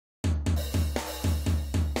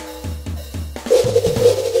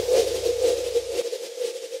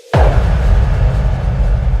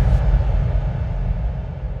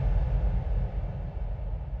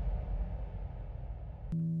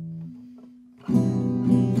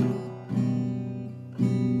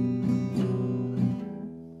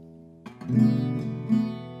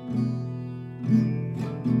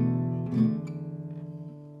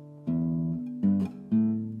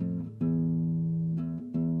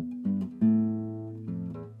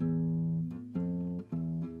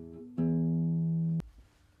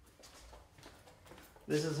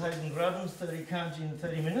This is Hayden Grudden's 30 kanji in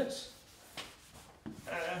 30 minutes.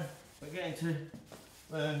 We're going to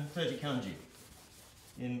learn 30 kanji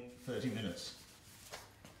in 30 minutes.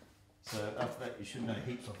 So after that you should know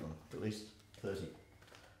heaps of them, at least 30.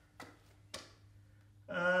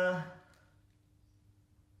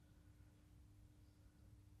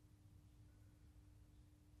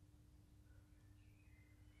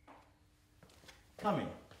 Coming.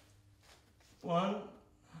 1,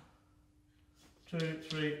 2,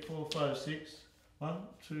 3, 4, 5, 6. 1,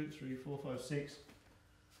 2, 3, 4, 5, 6.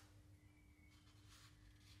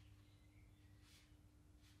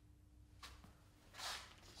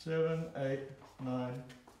 7, 8, 9.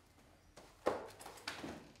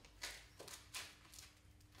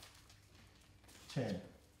 10. Is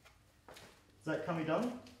that kami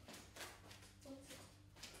done?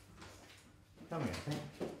 Kami, I think.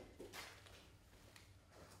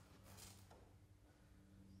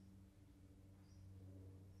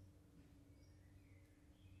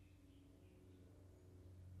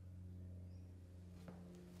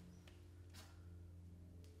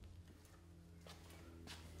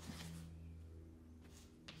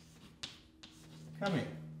 Come in,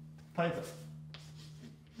 paper.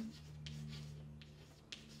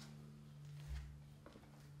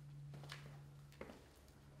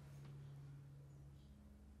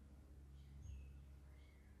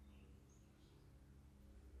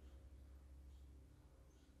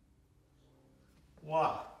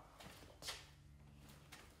 Wow.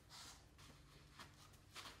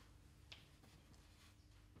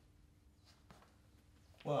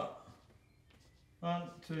 Wow. 1,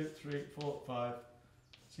 2, 3, 4, 5,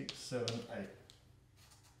 6, 7, 8.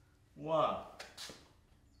 Wow. I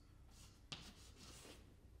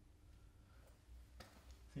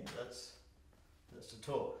think that's the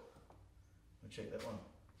talk. We'll check that one.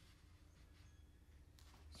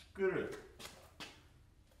 Screw.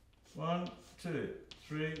 1, 2,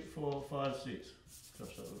 3, 4, 5, 6.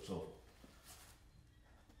 Gosh, that looks awful.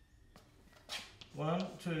 1,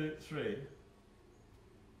 2, 3,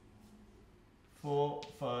 4,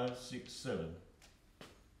 5, 6, 7.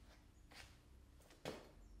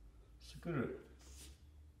 Screw.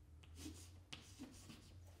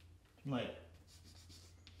 Mate.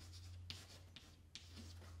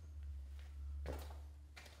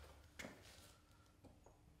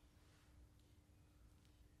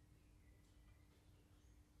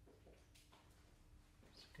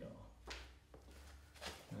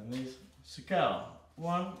 And these Sakal.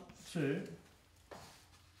 1, 2,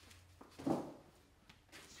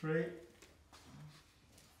 3,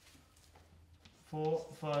 4,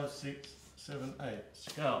 5, 6, 7, 8.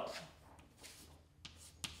 Scalp.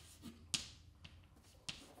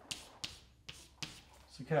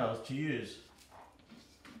 Cows to use.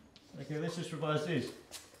 Okay, let's just revise these.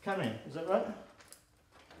 Come in, is that right?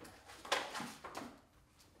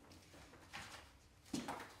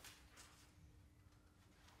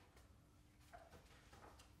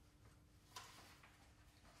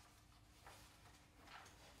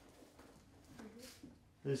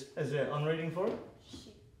 Is there on reading for it?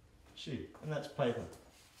 Shi, and that's paper.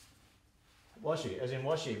 Washi, as in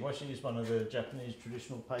washi. Washi is one of the Japanese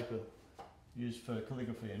traditional paper used for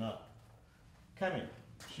calligraphy and art. Kami,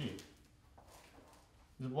 shi.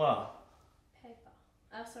 Is wa. Paper.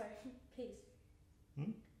 Oh, sorry. Peace.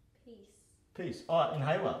 Hmm? Peace. Peace. Oh, in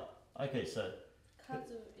Heiwa. Okay, so.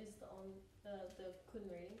 Kazu is the kun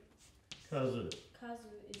reading. Kazu.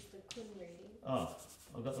 Kazu is the kun reading. Oh,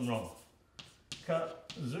 I got them wrong.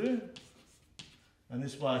 Kazu, and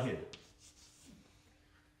this wa here.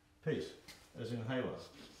 Peace, as in Heiwa.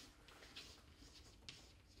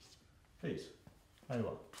 Peace.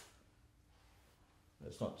 Heiwa.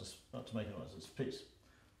 It's not to make a noise, it's peace.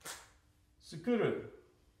 Sakuru.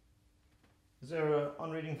 Is there a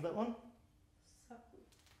on reading for that one? Saku.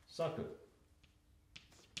 Saku.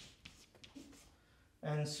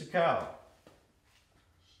 And Sakao.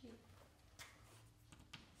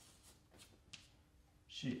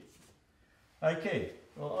 Shi. Okay,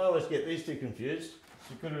 well I always get these two confused,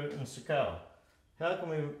 Sakuru and Sakao. How can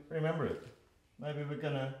we remember it? Maybe we're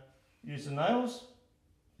going to use the nails.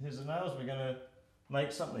 Here's the nails, we're going to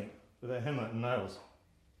make something with our hammer and nails.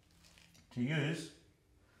 To use,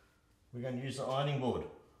 we're going to use the ironing board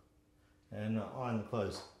and iron the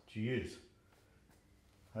clothes to use.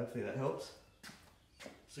 Hopefully that helps.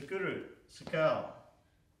 Sakuru, Sakao.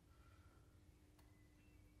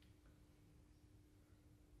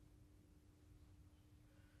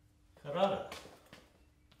 Karada.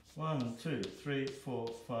 1, 2, 3, 4,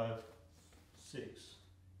 5, 6,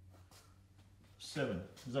 7.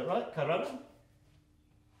 Is that right? Karada?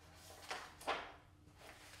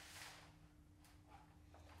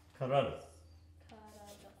 Karada.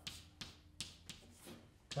 Karada.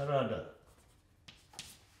 Karada.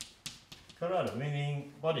 Karada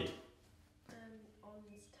meaning body.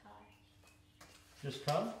 On's tie. Just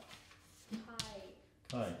car? Tie.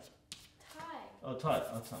 Tai. Tie. Oh, tai.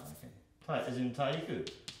 Oh, tai. Okay. Tai as in taiku,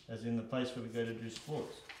 as in the place where we go to do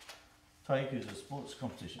sports. Taiku is a sports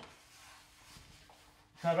competition.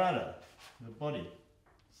 Karada, the body.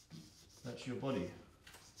 That's your body.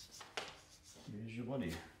 Here's your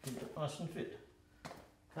body. Keep it nice and fit.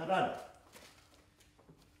 Karada.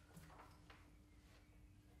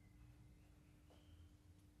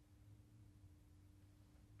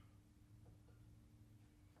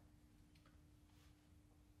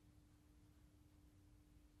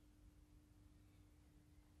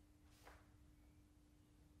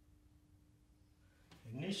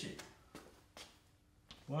 Nishi.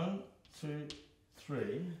 1, 2,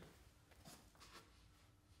 3.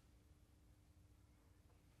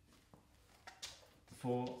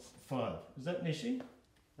 4, 5. Is that Nishi?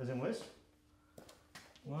 As in west?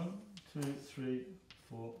 1, 2, 3,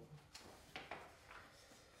 4,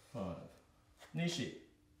 5. Nishi.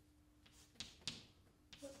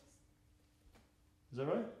 Is that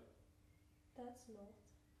right? That's north.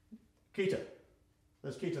 Kita.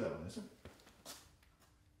 That's Kita, that one, is it?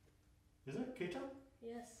 Is it Kita?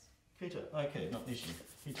 Yes. Kita. Okay, not Nishi.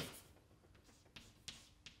 Kita.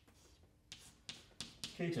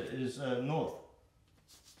 Kita is north.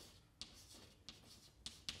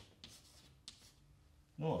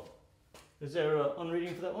 North. Is there an on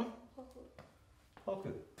reading for that one? Hoku.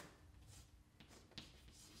 Hoku.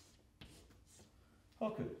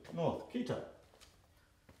 Hoku. North. Kita.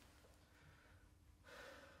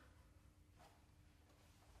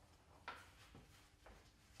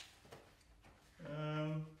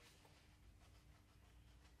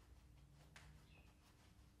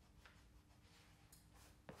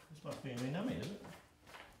 This must be Minami, is it?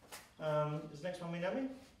 Is the next one Minami?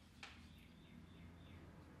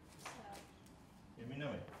 South. Yeah,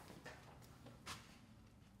 Minami.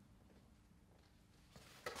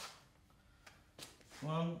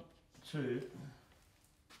 One, two,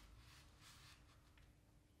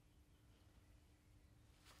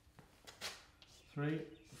 three,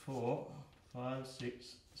 4, 5,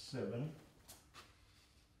 6, 7,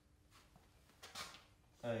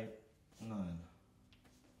 8, 9.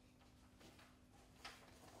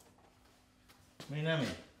 Minami.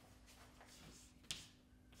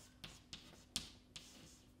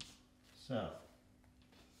 South.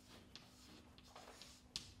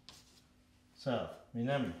 South.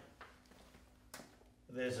 Minami.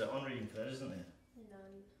 There's an on reading for that, isn't there?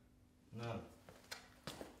 None.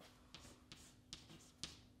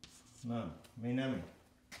 None. None. Minami.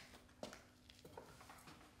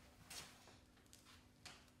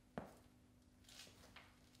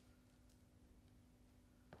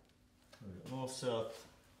 North, south,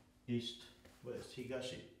 east, west.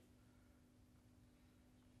 Higashi.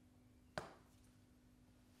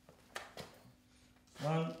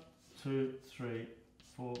 One, 2, 3,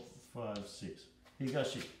 4, 5, 6.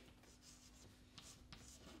 Higashi.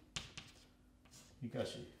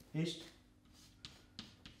 Higashi. East.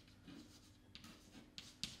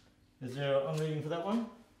 Is there an on reading for that one?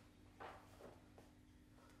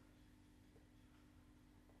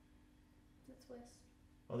 That's west.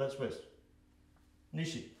 Oh, that's west.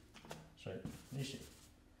 Nishi. Sorry, Nishi.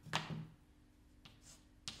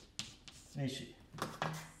 Nishi.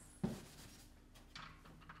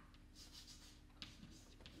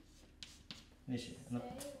 Nishi. No.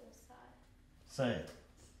 Say or side? Say.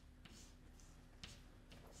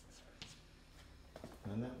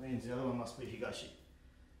 And that means the other one must be Higashi,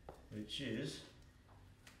 which is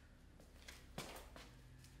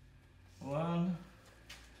 1,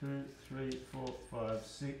 2, 3, 4, 5,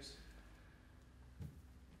 6,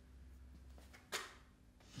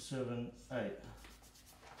 7, 8.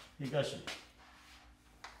 Higashi.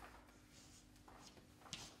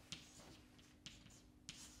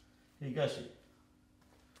 Higashi.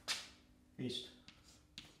 East.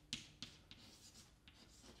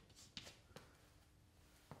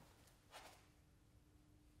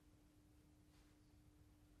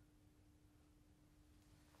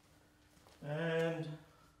 And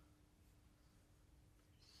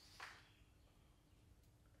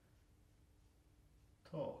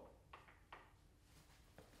to.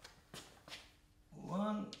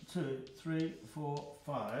 1, 2, 3, 4,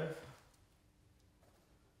 5,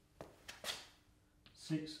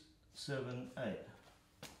 6, 7, 8.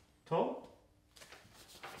 To?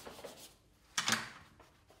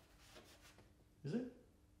 Is it?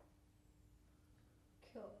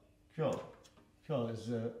 Kyo. Kyo. Kyo is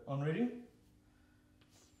on reading.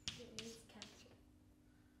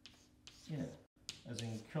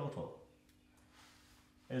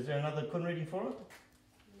 Is there another kun reading for it?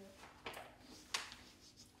 Yeah.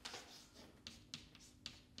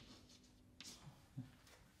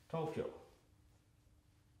 Tokyo,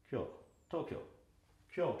 Kyo, Tokyo,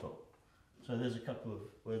 Kyoto. So there's a couple of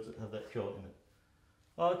words that have that kyo in it.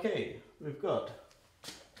 Okay, we've got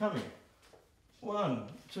coming. 1,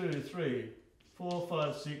 2, 3, 4,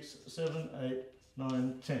 5, 6, 7, 8,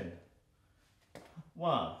 9, 10.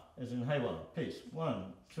 Wa, as in heiwa, peace.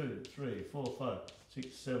 1, 2, 3, 4, 5,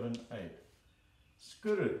 6, 7, 8.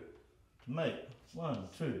 Skuru, to make. 1,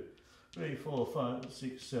 2, 3, 4, 5,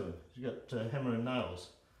 6, 7. You've got hammer and nails.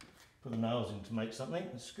 Put the nails in to make something.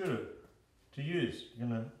 Skuru, to use. You're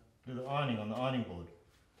going to do the ironing on the ironing board.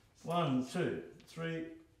 1, 2, 3,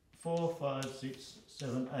 4, 5, 6,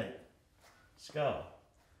 7, 8. Scour.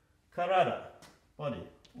 Karada, body.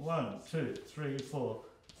 1, 2, 3, 4,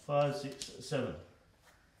 5, 6, 7.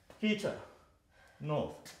 Hita,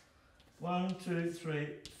 north. 1, 2, 3,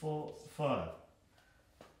 4, 5.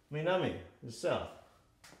 Minami is south.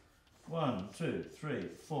 1, 2, 3,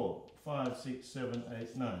 4, 5, 6, 7,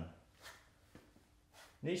 8, 9.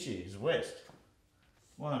 Nishi is west.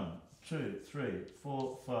 1, 2, 3,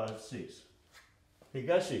 4, 5, 6.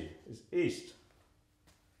 Higashi is east.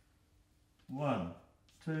 1,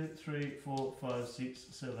 2, 3, 4, 5, 6,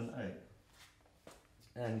 7,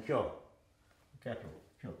 8. And Kyo, capital,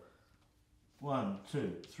 Kyo. 1,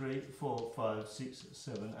 2, 3, 4, 5, 6,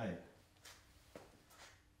 7, 8.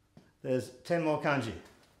 There's 10 more kanji.